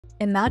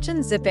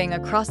Imagine zipping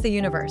across the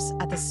universe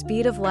at the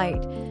speed of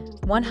light,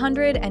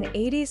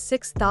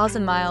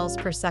 186,000 miles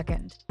per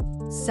second.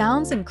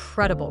 Sounds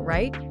incredible,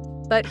 right?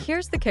 But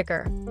here's the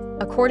kicker.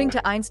 According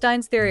to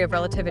Einstein's theory of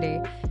relativity,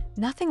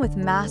 nothing with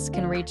mass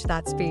can reach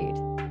that speed.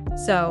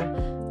 So,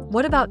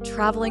 what about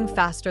traveling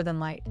faster than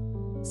light?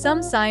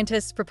 Some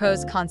scientists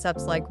propose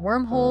concepts like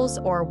wormholes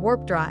or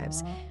warp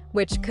drives,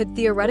 which could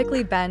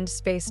theoretically bend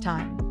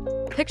space-time.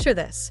 Picture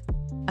this: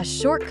 a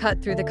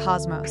shortcut through the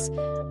cosmos,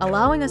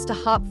 allowing us to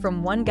hop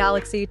from one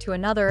galaxy to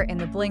another in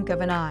the blink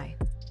of an eye.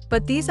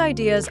 But these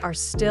ideas are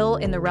still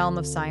in the realm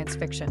of science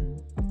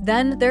fiction.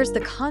 Then there's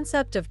the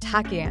concept of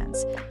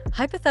tachyons,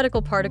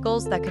 hypothetical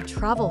particles that could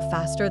travel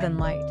faster than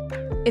light.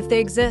 If they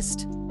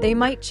exist, they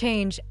might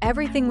change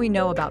everything we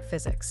know about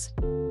physics.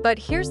 But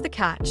here's the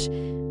catch: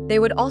 they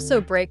would also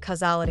break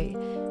causality,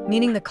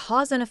 meaning the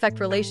cause and effect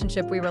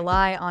relationship we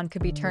rely on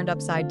could be turned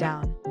upside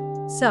down.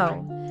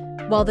 So,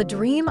 while the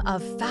dream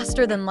of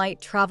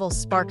faster-than-light travel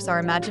sparks our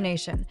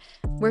imagination,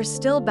 we're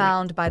still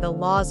bound by the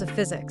laws of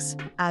physics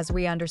as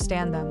we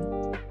understand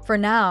them. For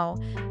now,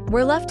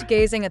 we're left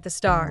gazing at the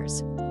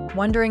stars,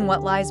 wondering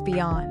what lies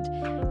beyond,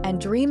 and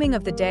dreaming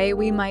of the day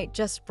we might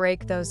just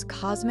break those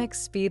cosmic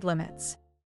speed limits.